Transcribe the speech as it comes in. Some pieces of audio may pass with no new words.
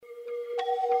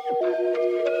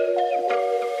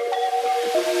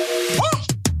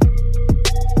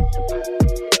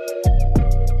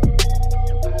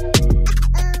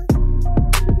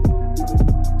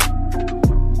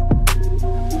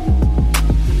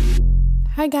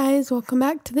Hi guys, welcome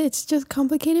back to the It's Just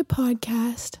Complicated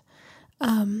podcast.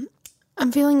 I'm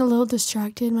feeling a little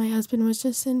distracted. My husband was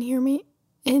just in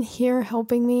here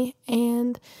helping me,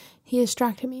 and he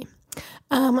distracted me.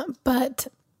 But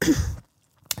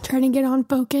trying to get on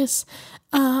focus.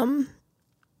 Hi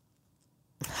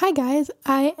guys,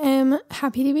 I am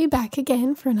happy to be back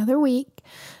again for another week.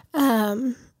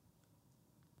 How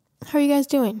are you guys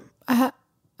doing? I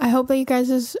hope that you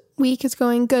guys' week is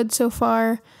going good so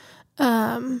far.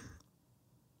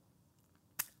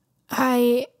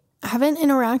 I haven't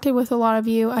interacted with a lot of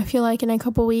you, I feel like, in a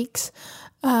couple weeks.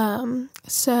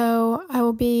 So I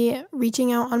will be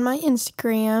reaching out on my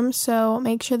Instagram, so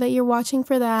make sure that you're watching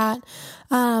for that.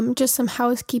 Just some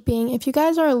housekeeping. If you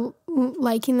guys are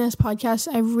liking this podcast,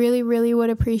 I really, really would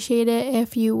appreciate it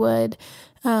if you would,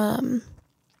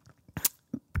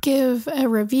 give a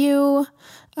review.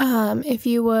 If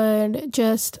you would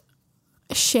just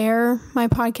share my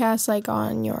podcast like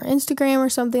on your Instagram or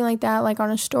something like that, like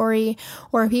on a story,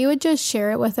 or if you would just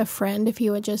share it with a friend, if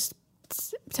you would just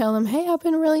tell them, hey, I've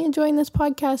been really enjoying this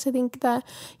podcast, I think that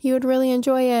you would really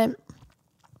enjoy it.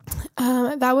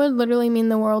 That would literally mean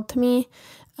the world to me.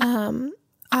 I'll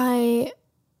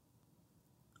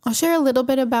share a little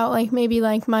bit about like maybe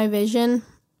like my vision.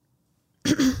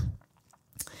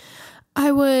 I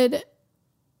would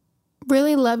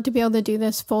really love to be able to do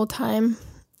this full time.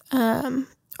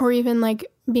 Or even like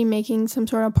be making some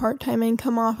sort of part-time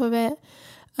income off of it.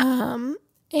 And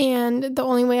the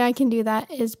only way I can do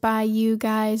that is by you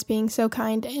guys being so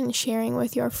kind and sharing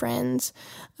with your friends,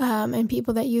 and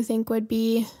people that you think would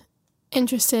be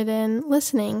interested in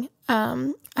listening.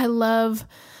 I love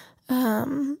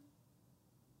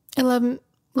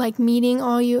like meeting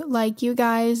all you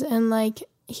guys and like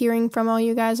hearing from all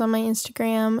you guys on my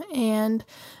Instagram. And,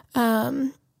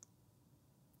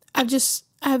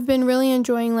 I've been really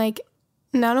enjoying like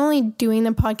not only doing the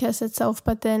podcast itself,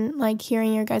 but then like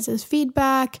hearing your guys'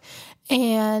 feedback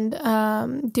and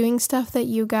doing stuff that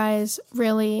you guys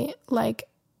really like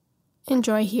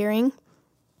enjoy hearing.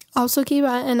 Also keep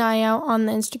an eye out on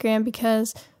the Instagram,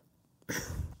 because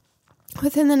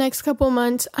within the next couple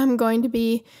months I'm going to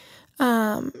be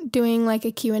doing like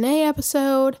a Q&A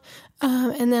episode,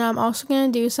 and then I'm also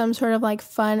going to do some sort of like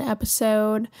fun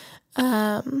episode,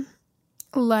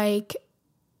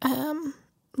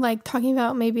 like talking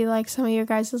about maybe like some of your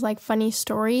guys' like funny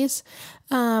stories,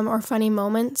 or funny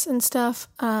moments and stuff.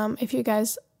 If you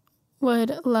guys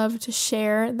would love to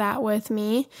share that with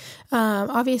me,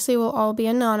 obviously we'll all be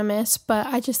anonymous, but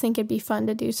I just think it'd be fun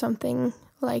to do something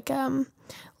like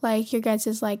your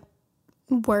guys' like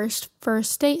worst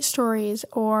first date stories,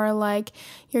 or like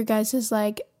your guys'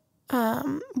 like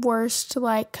worst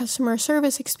like customer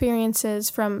service experiences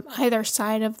from either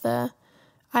side of the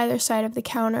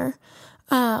counter.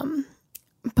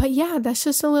 But yeah, that's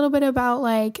just a little bit about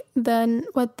like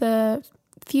what the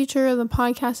future of the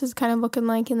podcast is kind of looking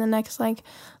like in the next like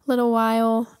little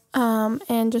while,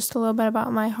 and just a little bit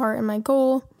about my heart and my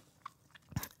goal.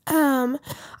 I'll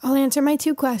answer my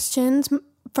 2 questions.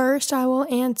 First, I will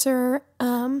answer,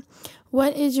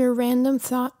 what is your random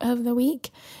thought of the week?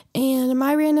 And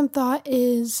my random thought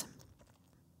is,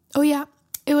 it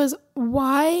was,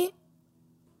 why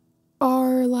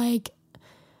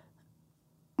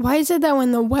is it that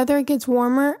when the weather gets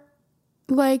warmer,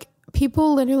 like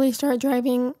people literally start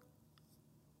driving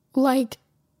like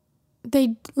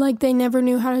they never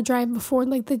knew how to drive before,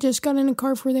 like they just got in a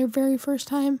car for their very first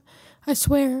time? I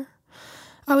swear.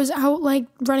 I was out like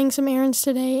running some errands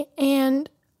today, and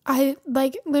I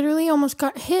like literally almost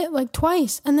got hit like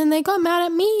twice, and then they got mad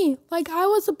at me like I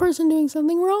was the person doing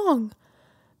something wrong.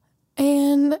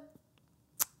 And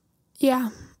yeah,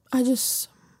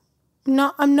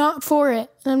 I'm not for it,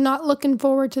 and I'm not looking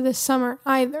forward to this summer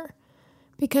either,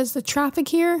 because the traffic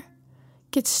here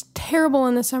gets terrible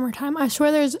in the summertime. I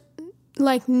swear there's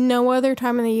like no other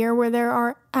time of the year where there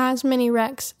are as many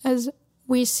wrecks as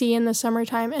we see in the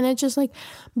summertime, and it just like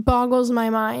boggles my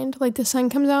mind. Like the sun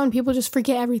comes out and people just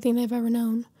forget everything they've ever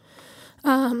known.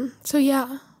 So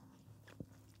yeah.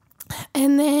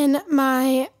 And then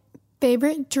my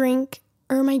favorite drink,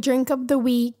 or my drink of the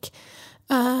week,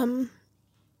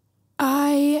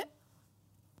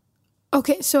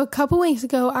 so a couple weeks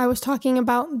ago, I was talking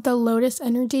about the Lotus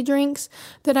energy drinks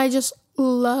that I just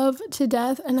love to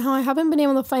death, and how I haven't been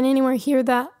able to find anywhere here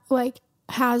that like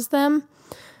has them,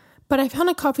 but I found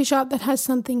a coffee shop that has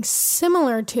something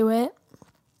similar to it,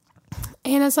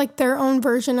 and it's like their own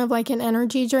version of like an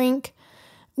energy drink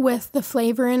with the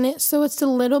flavor in it, so it's a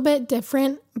little bit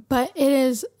different, but it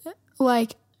is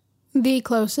like the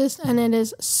closest, and it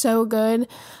is so good.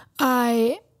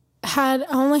 I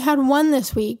only had one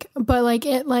this week, but like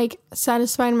it like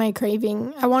satisfied my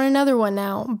craving. I want another one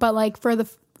now, but like for the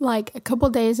like a couple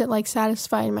days it like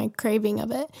satisfied my craving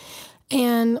of it.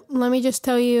 And let me just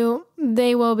tell you,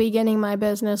 they will be getting my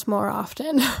business more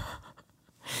often.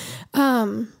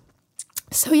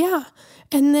 So yeah.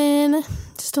 And then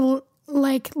just a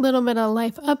like little bit of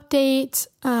life update.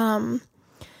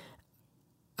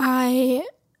 I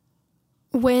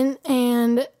went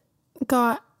and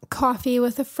got coffee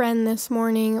with a friend this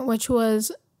morning, which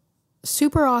was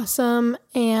super awesome.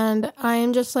 And I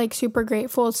am just like super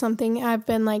grateful. It's something I've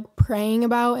been like praying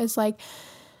about, is like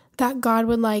that God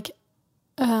would like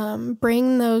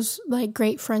bring those like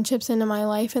great friendships into my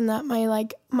life, and that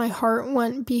my heart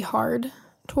wouldn't be hard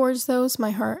towards those.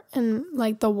 My heart and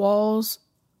like the walls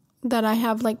that I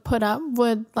have like put up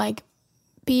would like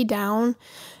be down,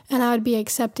 and I would be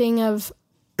accepting of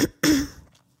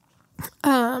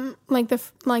like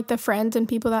the friends and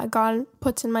people that God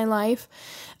puts in my life.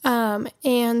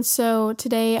 And so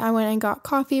today I went and got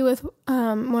coffee with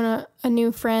a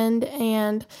new friend,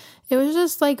 and it was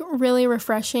just like really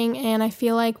refreshing, and I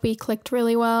feel like we clicked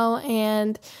really well.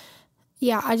 And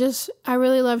yeah, I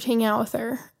really loved hanging out with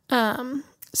her.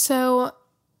 So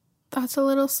that's a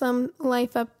little some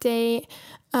life update.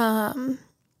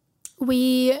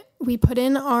 We put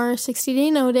in our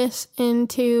 60-day notice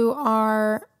into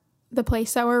the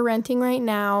place that we're renting right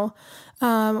now,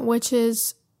 which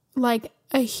is like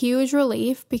a huge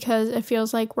relief, because it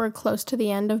feels like we're close to the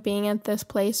end of being at this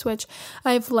place, which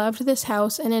I've loved this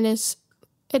house, and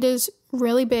it is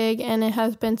really big, and it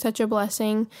has been such a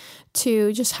blessing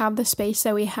to just have the space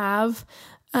that we have.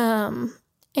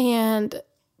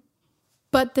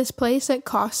 But this place, it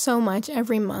costs so much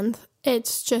every month.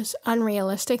 It's just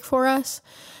unrealistic for us.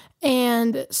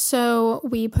 And so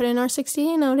we put in our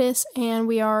 60-day notice, and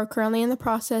we are currently in the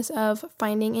process of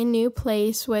finding a new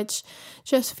place, which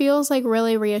just feels like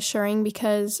really reassuring,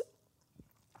 because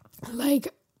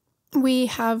like we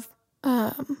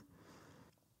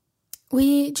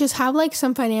just have like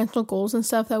some financial goals and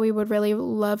stuff that we would really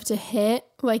love to hit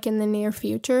like in the near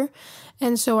future.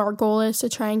 And so our goal is to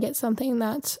try and get something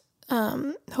that's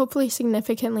hopefully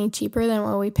significantly cheaper than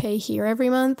what we pay here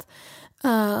every month.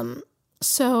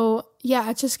 So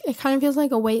yeah, it kind of feels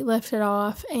like a weight lifted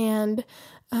off, and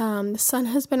the sun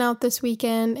has been out this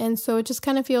weekend, and so it just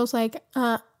kind of feels like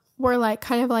we're like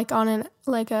kind of like on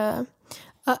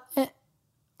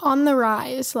on the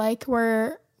rise. Like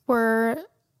we're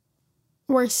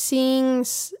seeing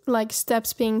like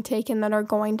steps being taken that are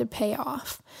going to pay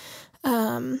off.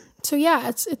 So yeah,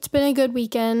 it's been a good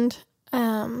weekend.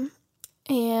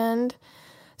 And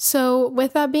so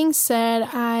with that being said,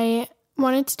 I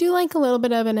wanted to do like a little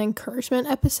bit of an encouragement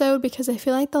episode, because I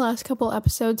feel like the last couple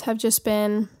episodes have just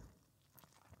been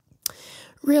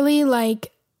really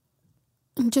like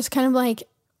just kind of like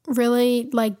really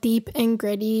like deep and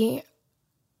gritty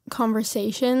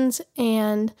conversations,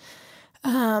 and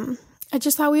I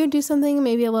just thought we would do something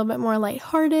maybe a little bit more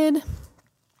lighthearted.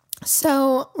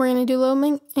 So we're going to do a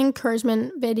little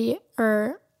encouragement video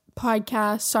or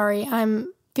podcast. Sorry,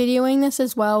 I'm videoing this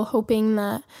as well, hoping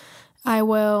that I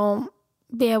will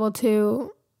be able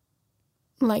to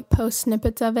like post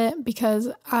snippets of it, because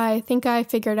I think I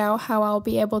figured out how I'll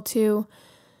be able to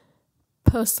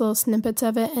post little snippets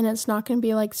of it, and it's not going to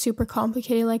be like super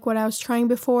complicated like what I was trying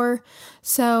before.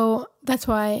 So that's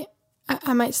why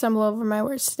I might stumble over my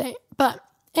words today. But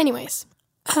anyways,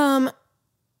 I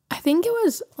think it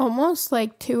was almost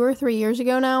like 2 or 3 years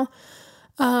ago now.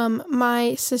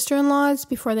 My sister-in-laws,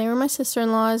 before they were my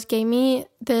sister-in-laws, gave me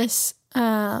this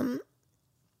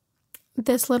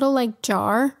little like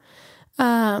jar,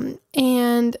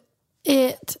 and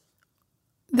they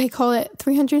call it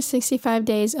 365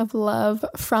 Days of Love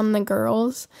from the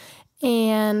Girls,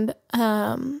 and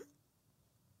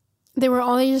they were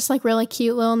all just like really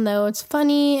cute little notes,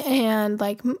 funny and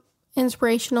like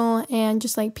inspirational, and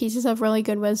just like pieces of really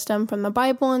good wisdom from the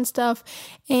Bible and stuff.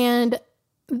 And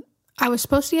I was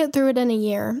supposed to get through it in a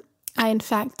year. I in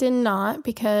fact did not,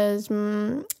 because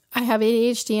I have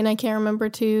ADHD and I can't remember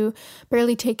to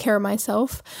barely take care of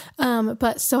myself.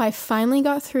 But so I finally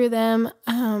got through them,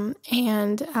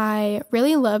 and I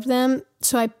really loved them.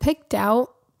 So I picked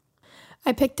out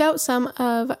some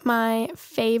of my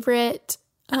favorite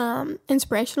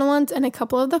inspirational ones and a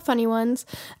couple of the funny ones.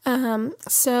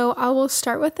 So I will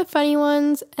start with the funny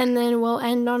ones, and then we'll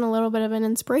end on a little bit of an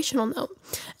inspirational note.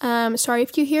 Sorry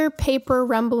if you hear paper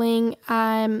rumbling.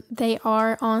 They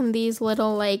are on these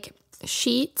little like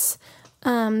sheets.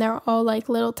 They're all like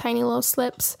little tiny little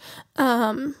slips.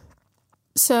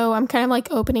 So I'm kind of like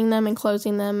opening them and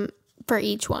closing them for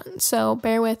each one. So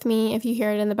bear with me if you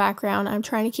hear it in the background. I'm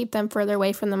trying to keep them further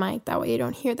away from the mic. That way you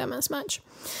don't hear them as much.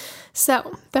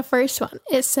 So the first one,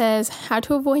 it says how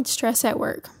to avoid stress at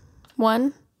work.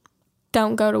 1,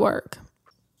 don't go to work.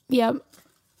 Yep.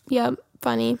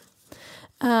 Funny.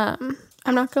 I'm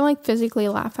not gonna like physically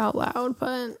laugh out loud,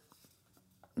 but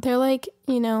they're like,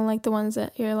 like the ones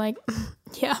that you're like,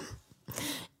 yeah,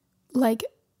 like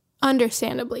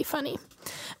understandably funny.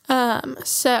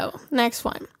 So next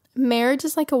one, marriage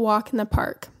is like a walk in the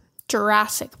park.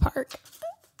 Jurassic Park.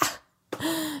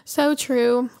 So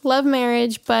true. Love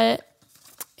marriage, but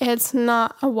it's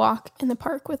not a walk in the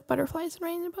park with butterflies and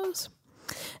rainbows.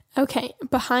 Okay,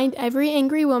 behind every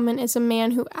angry woman is a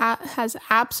man who has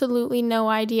absolutely no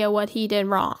idea what he did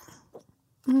wrong.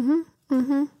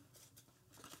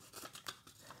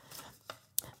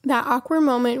 That awkward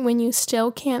moment when you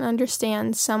still can't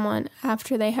understand someone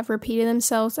after they have repeated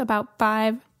themselves about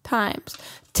 5 times.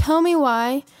 Tell me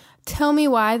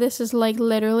why this is like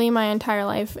literally my entire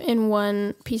life in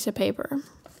one piece of paper.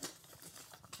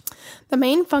 The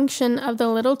main function of the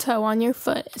little toe on your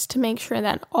foot is to make sure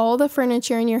that all the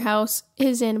furniture in your house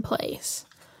is in place.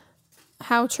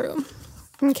 How true.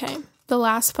 Okay, the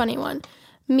last funny one.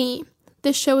 Me,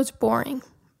 this show is boring.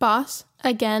 Boss,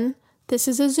 again, this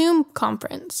is a Zoom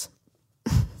conference.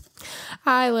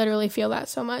 I literally feel that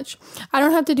so much. I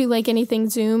don't have to do like anything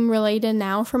Zoom related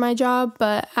now for my job,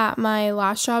 but at my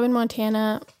last job in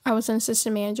Montana, I was an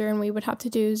assistant manager and we would have to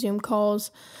do Zoom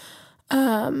calls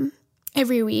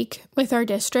every week with our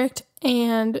district.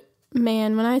 And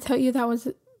man, when I tell you that was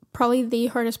probably the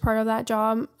hardest part of that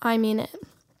job, I mean it.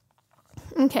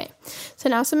 Okay, so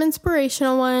now some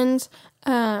inspirational ones.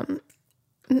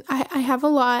 I have a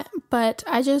lot, but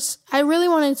I really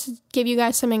wanted to give you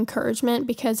guys some encouragement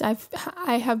because I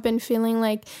have been feeling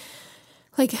like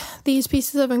these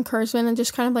pieces of encouragement and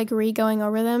just kind of like re-going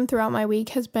over them throughout my week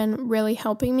has been really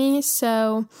helping me.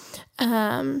 So,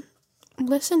 listen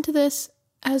to this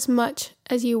as much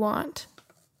as you want,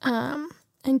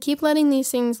 and keep letting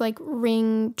these things like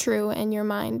ring true in your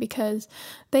mind because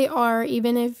they are,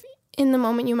 even if in the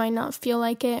moment you might not feel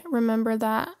like it, remember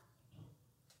that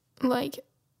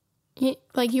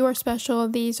you are special.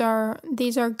 These are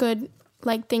good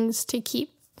like things to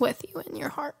keep with you in your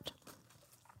heart.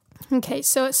 Okay,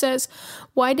 so it says,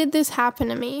 why did this happen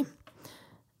to me?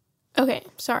 Okay,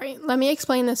 sorry. Let me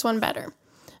explain this one better.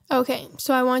 Okay,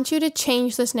 so I want you to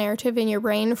change this narrative in your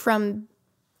brain from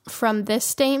this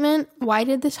statement, why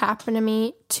did this happen to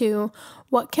me, to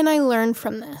what can I learn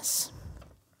from this?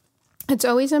 It's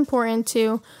always important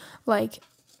to like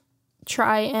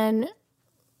try and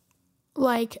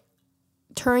like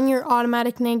turn your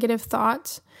automatic negative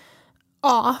thoughts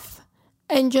off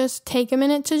and just take a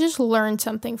minute to just learn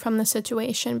something from the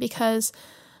situation, because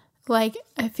like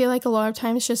I feel like a lot of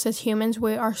times just as humans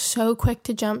we are so quick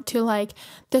to jump to like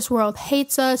this world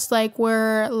hates us, like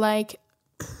we're like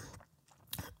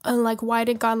why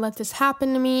did God let this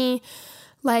happen to me,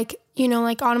 like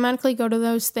like automatically go to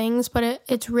those things. But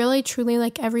it's really truly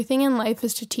like everything in life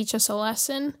is to teach us a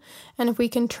lesson. And if we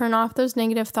can turn off those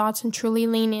negative thoughts and truly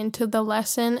lean into the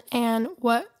lesson and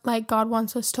what like God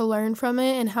wants us to learn from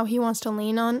it and how he wants to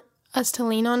lean on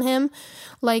him,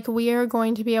 like we are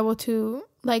going to be able to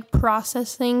like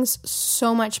process things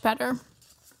so much better.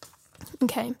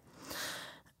 Okay.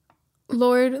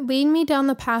 Lord, lead me down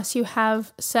the path you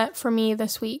have set for me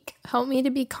this week. Help me to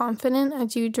be confident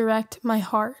as you direct my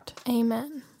heart.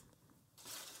 Amen.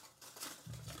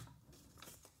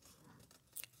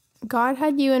 God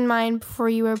had you in mind before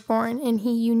you were born, and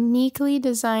he uniquely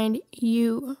designed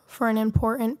you for an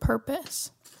important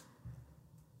purpose.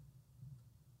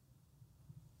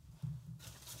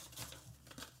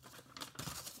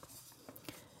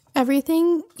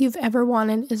 Everything you've ever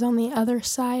wanted is on the other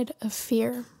side of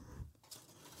fear.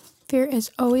 Fear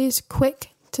is always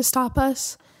quick to stop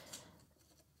us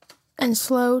and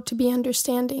slow to be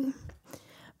understanding.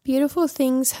 Beautiful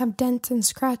things have dents and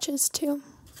scratches too.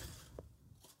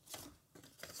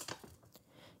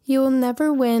 You will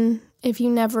never win if you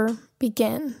never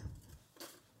begin.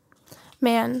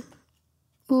 Man,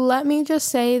 let me just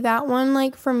say that one,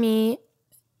 like for me,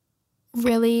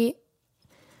 really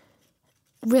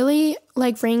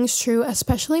like rings true,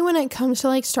 especially when it comes to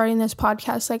like starting this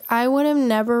podcast. Like I would have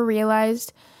never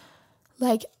realized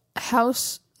like how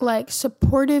like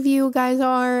supportive you guys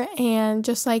are, and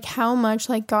just like how much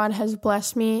like God has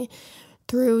blessed me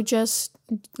through just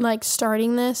like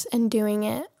starting this and doing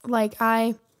it. Like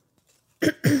I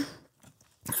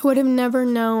would have never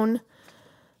known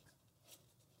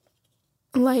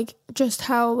like just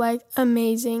how like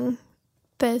amazing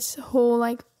this whole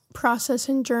like process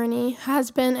and journey,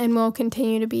 has been and will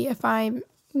continue to be. If I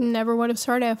never would have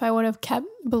started, if I would have kept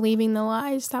believing the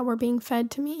lies that were being fed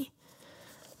to me.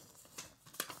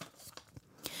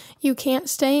 You can't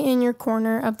stay in your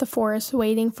corner of the forest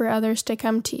waiting for others to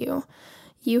come to you.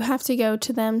 You have to go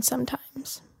to them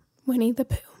sometimes. Winnie the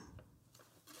Pooh.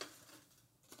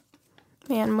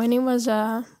 Man, Winnie was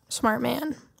a smart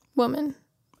woman.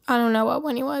 I don't know what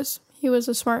Winnie was. He was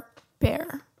a smart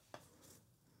bear.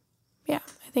 Yeah,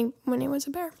 I think Winnie was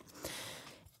a bear.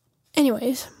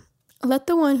 Anyways, let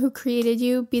the one who created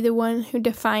you be the one who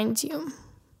defines you.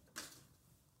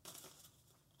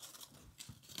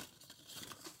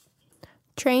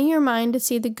 Train your mind to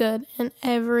see the good in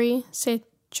every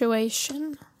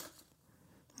situation.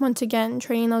 Once again,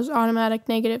 training those automatic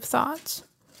negative thoughts.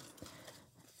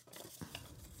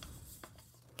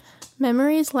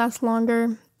 Memories last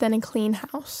longer than a clean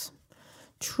house.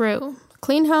 True.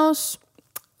 Clean house,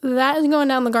 that is going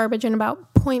down the garbage in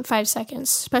about 0.5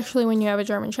 seconds, especially when you have a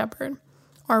German Shepherd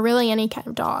or really any kind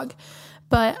of dog.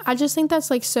 But I just think that's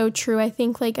like so true. I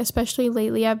think like especially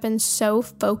lately I've been so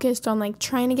focused on like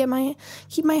trying to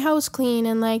keep my house clean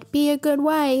and like be a good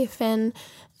wife and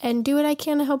do what I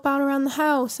can to help out around the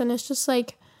house. And it's just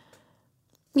like,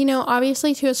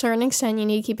 obviously to a certain extent you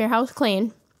need to keep your house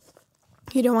clean.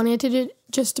 You don't want it to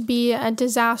just be a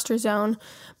disaster zone,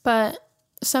 but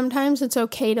sometimes it's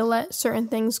okay to let certain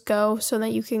things go so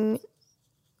that you can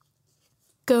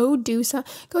go do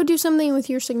something with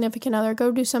your significant other.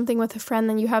 Go do something with a friend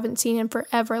that you haven't seen in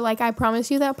forever. Like, I promise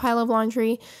you that pile of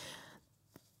laundry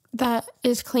that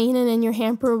is clean and in your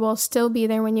hamper will still be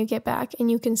there when you get back, and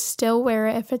you can still wear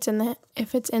it if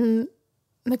it's in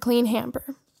the clean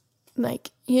hamper. Like,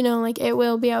 it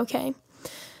will be okay.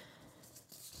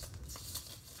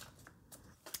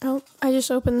 Oh, I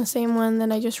just opened the same one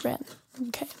that I just read.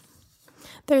 Okay.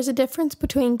 There's a difference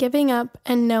between giving up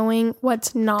and knowing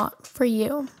what's not for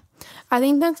you. I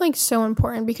think that's like so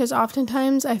important because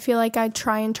oftentimes I feel like I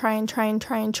try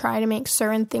to make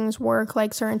certain things work,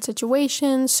 like certain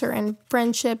situations, certain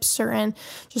friendships, certain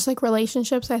just like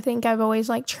relationships. I think I've always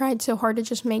like tried so hard to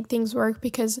just make things work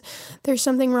because there's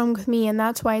something wrong with me and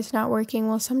that's why it's not working.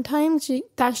 Well, sometimes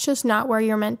that's just not where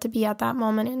you're meant to be at that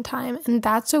moment in time, and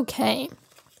that's okay.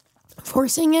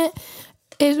 Forcing it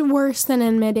is worse than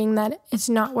admitting that it's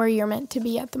not where you're meant to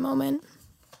be at the moment.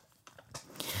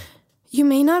 You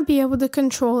may not be able to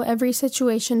control every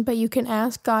situation, but you can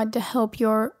ask God to help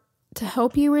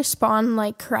you respond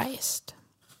like Christ.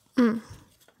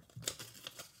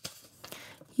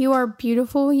 You are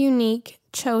beautiful, unique,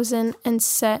 chosen, and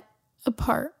set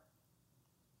apart.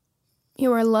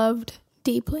 You are loved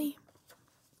deeply.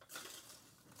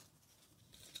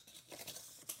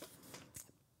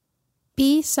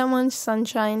 Be someone's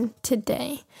sunshine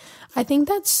today. I think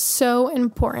that's so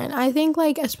important. I think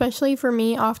like, especially for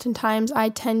me, oftentimes I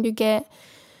tend to get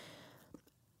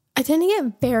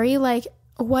very like,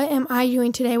 what am I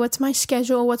doing today? What's my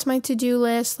schedule? What's my to-do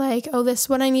list? Like, oh, this is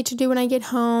what I need to do when I get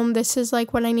home. This is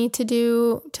like what I need to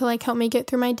do to like help me get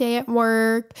through my day at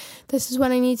work. This is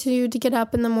what I need to do to get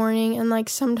up in the morning. And like,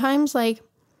 sometimes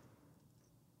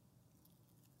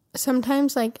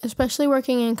especially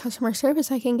working in customer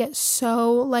service, I can get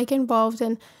so like involved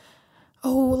in,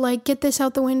 get this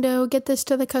out the window, get this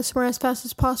to the customer as fast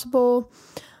as possible.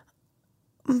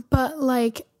 But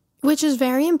like, which is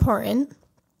very important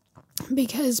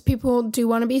because people do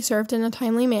want to be served in a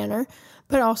timely manner.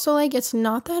 But also like, it's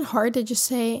not that hard to just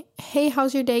say, hey,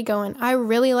 how's your day going? I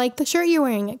really like the shirt you're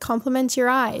wearing. It compliments your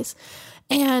eyes.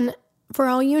 And for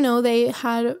all you know, they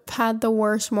had the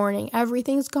worst morning.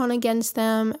 Everything's gone against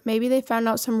them. Maybe they found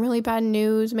out some really bad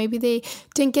news. Maybe they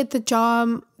didn't get the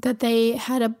job that they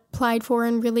had applied for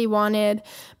and really wanted.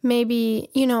 Maybe,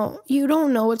 you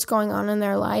don't know what's going on in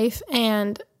their life.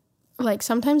 And like,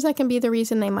 sometimes that can be the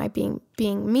reason they might be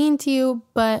being mean to you.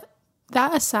 But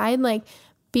that aside, like,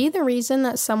 be the reason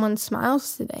that someone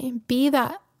smiles today. Be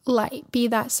that light. Be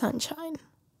that sunshine.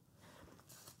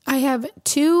 I have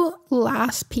 2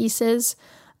 last pieces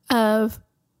of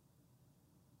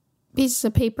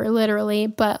paper, literally,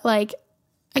 but like,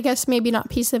 I guess maybe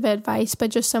not piece of advice, but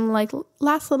just some like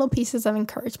last little pieces of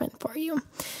encouragement for you.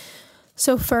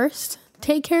 So first,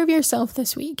 take care of yourself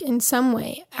this week in some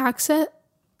way. Access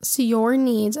your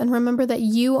needs and remember that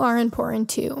you are important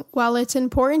too. While it's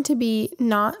important to be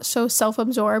not so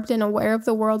self-absorbed and aware of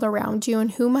the world around you and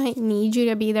who might need you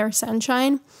to be their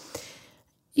sunshine,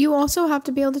 you also have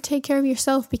to be able to take care of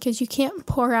yourself because you can't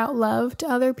pour out love to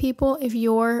other people if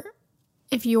you're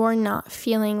not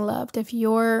feeling loved, if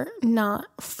you're not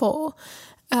full.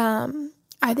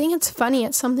 I think it's funny.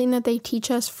 It's something that they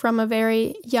teach us from a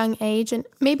very young age, and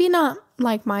maybe not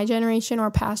like my generation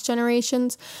or past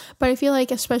generations, but I feel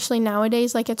like especially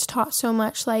nowadays, like it's taught so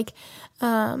much, like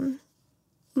the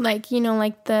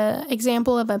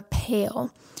example of a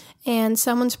pail, and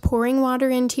someone's pouring water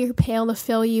into your pail to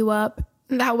fill you up.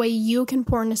 That way you can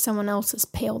pour into someone else's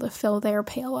pail to fill their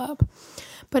pail up.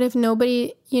 But if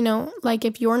nobody,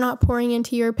 if you're not pouring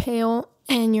into your pail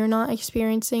and you're not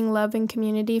experiencing love and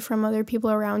community from other people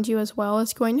around you as well,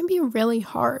 it's going to be really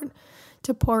hard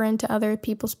to pour into other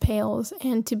people's pails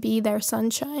and to be their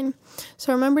sunshine.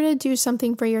 So remember to do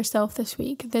something for yourself this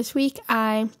week. This week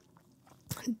I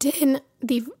did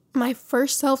my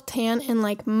first self-tan in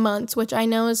like months, which I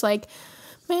know is like,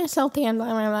 man, self-tan, blah,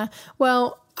 blah, blah.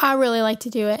 Well, I really like to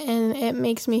do it, and it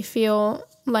makes me feel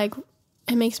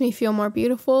more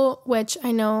beautiful, which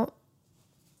I know,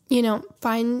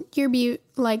 find your beauty,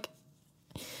 like,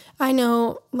 I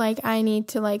know, like, I need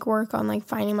to, like, work on, like,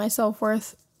 finding my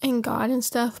self-worth in God and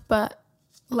stuff, but,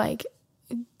 like,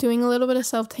 doing a little bit of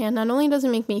self-tan not only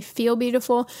doesn't make me feel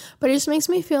beautiful, but it just makes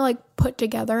me feel, like, put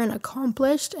together and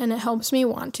accomplished, and it helps me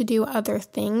want to do other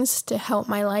things to help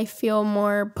my life feel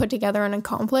more put together and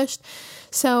accomplished.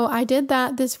 So I did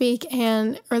that this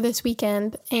weekend,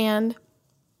 and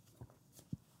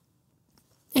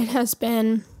it has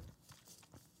been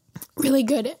really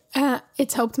good.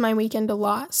 It's helped my weekend a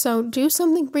lot. So do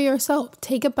something for yourself.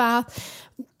 Take a bath,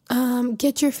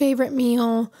 get your favorite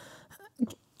meal,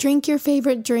 drink your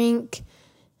favorite drink,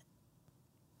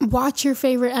 watch your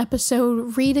favorite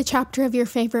episode, read a chapter of your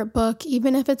favorite book,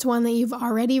 even if it's one that you've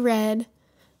already read.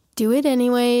 Do it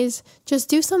anyways. Just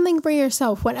do something for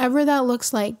yourself, whatever that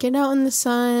looks like. Get out in the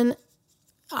sun.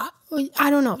 I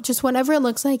don't know, just whatever it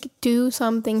looks like, do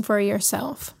something for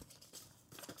yourself.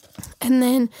 And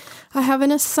then I have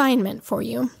an assignment for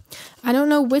you. I don't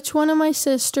know which one of my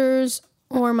sisters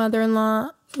or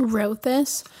mother-in-law wrote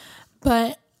this,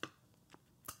 but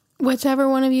whichever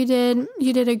one of you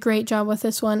did a great job with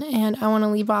this one, and I want to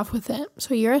leave off with it.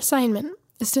 So your assignment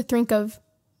is to think of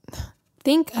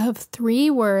 3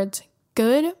 words,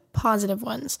 good, positive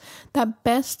ones, that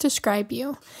best describe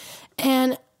you.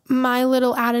 And my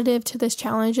little additive to this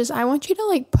challenge is I want you to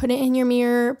like put it in your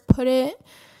mirror, put it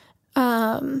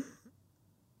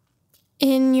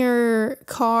in your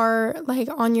car, like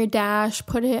on your dash,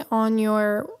 put it on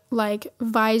your like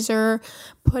visor,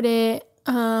 put it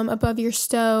above your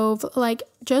stove, like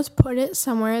just put it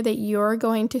somewhere that you're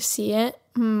going to see it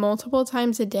multiple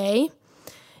times a day.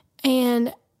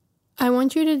 And I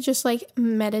want you to just like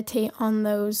meditate on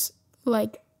those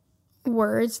like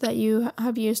words that you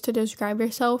have used to describe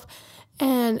yourself,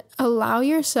 and allow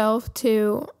yourself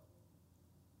to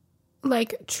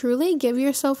like truly give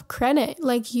yourself credit.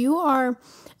 Like you are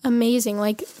amazing.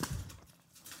 Like,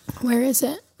 where is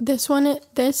it? This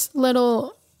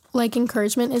little like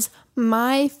encouragement is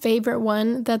my favorite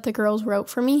one that the girls wrote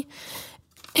for me.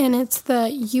 And it's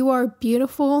you are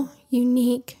beautiful,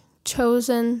 unique,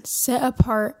 chosen, set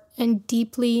apart, and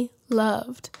deeply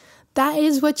loved. That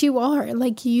is what you are.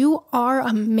 Like, you are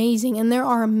amazing, and there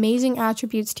are amazing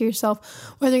attributes to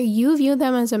yourself, whether you view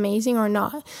them as amazing or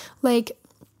not. Like,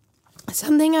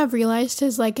 something I've realized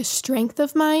is like a strength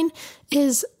of mine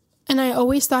is, and I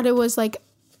always thought it was like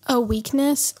a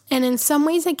weakness, and in some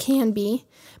ways it can be,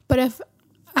 but if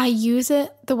I use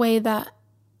it the way that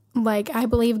like I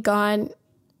believe God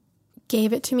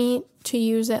gave it to me to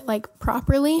use it like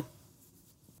properly,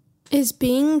 is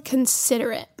being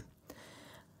considerate.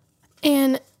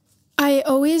 And I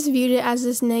always viewed it as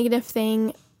this negative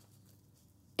thing.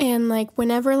 And like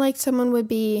whenever like someone would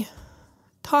be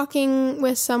talking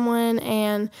with someone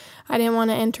and I didn't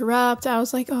want to interrupt, I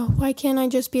was like, oh, why can't I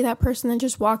just be that person that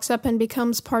just walks up and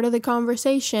becomes part of the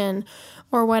conversation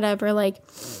or whatever? Like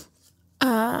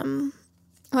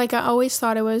I always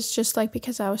thought it was just like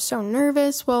because I was so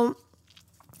nervous. Well,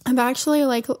 I've actually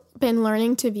like been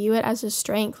learning to view it as a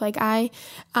strength. Like I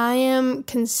am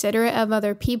considerate of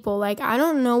other people. Like I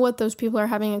don't know what those people are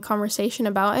having a conversation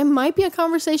about. It might be a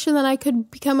conversation that I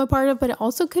could become a part of, but it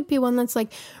also could be one that's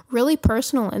like really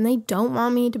personal and they don't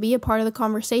want me to be a part of the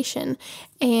conversation.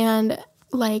 And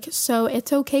like, so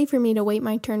it's okay for me to wait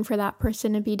my turn for that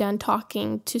person to be done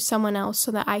talking to someone else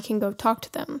so that I can go talk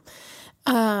to them.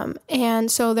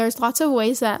 And so there's lots of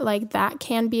ways that like that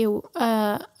can be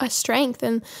a strength,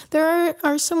 and there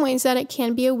are some ways that it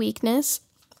can be a weakness,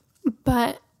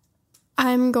 but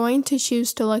I'm going to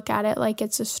choose to look at it like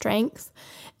it's a strength.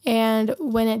 And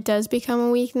when it does become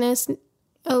a weakness,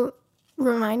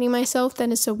 reminding myself that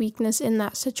it's a weakness in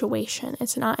that situation.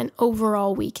 It's not an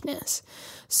overall weakness.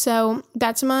 So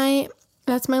that's my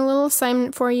That's my little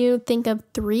assignment for you. Think of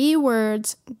 3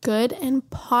 words, good and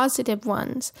positive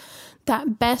ones,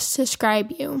 that best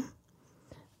describe you.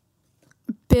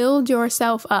 Build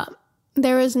yourself up.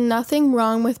 There is nothing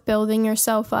wrong with building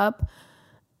yourself up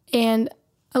and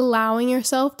allowing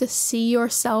yourself to see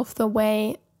yourself the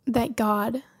way that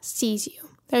God sees you.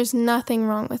 There's nothing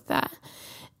wrong with that.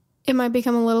 It might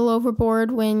become a little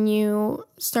overboard when you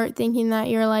start thinking that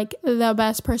you're like the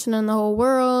best person in the whole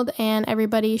world and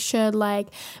everybody should like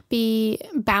be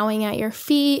bowing at your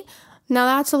feet. Now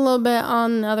that's a little bit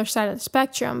on the other side of the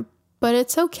spectrum, but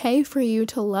it's okay for you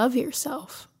to love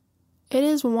yourself. It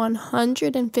is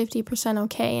 150%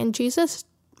 okay. And Jesus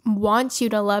wants you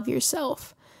to love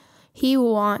yourself. He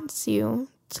wants you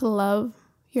to love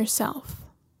yourself.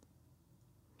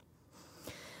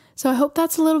 So I hope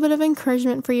that's a little bit of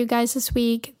encouragement for you guys this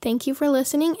week. Thank you for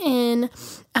listening in.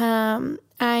 I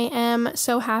am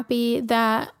so happy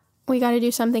that we got to do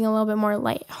something a little bit more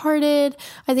lighthearted.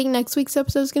 I think next week's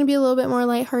episode is going to be a little bit more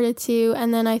lighthearted too.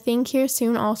 And then I think here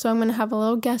soon also I'm going to have a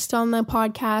little guest on the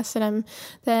podcast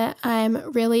that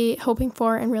I'm really hoping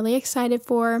for and really excited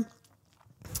for.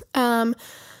 So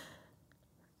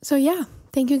yeah,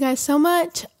 thank you guys so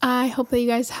much. I hope that you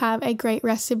guys have a great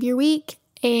rest of your week.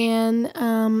 And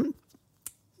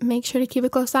make sure to keep a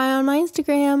close eye on my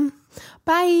Instagram.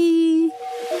 Bye.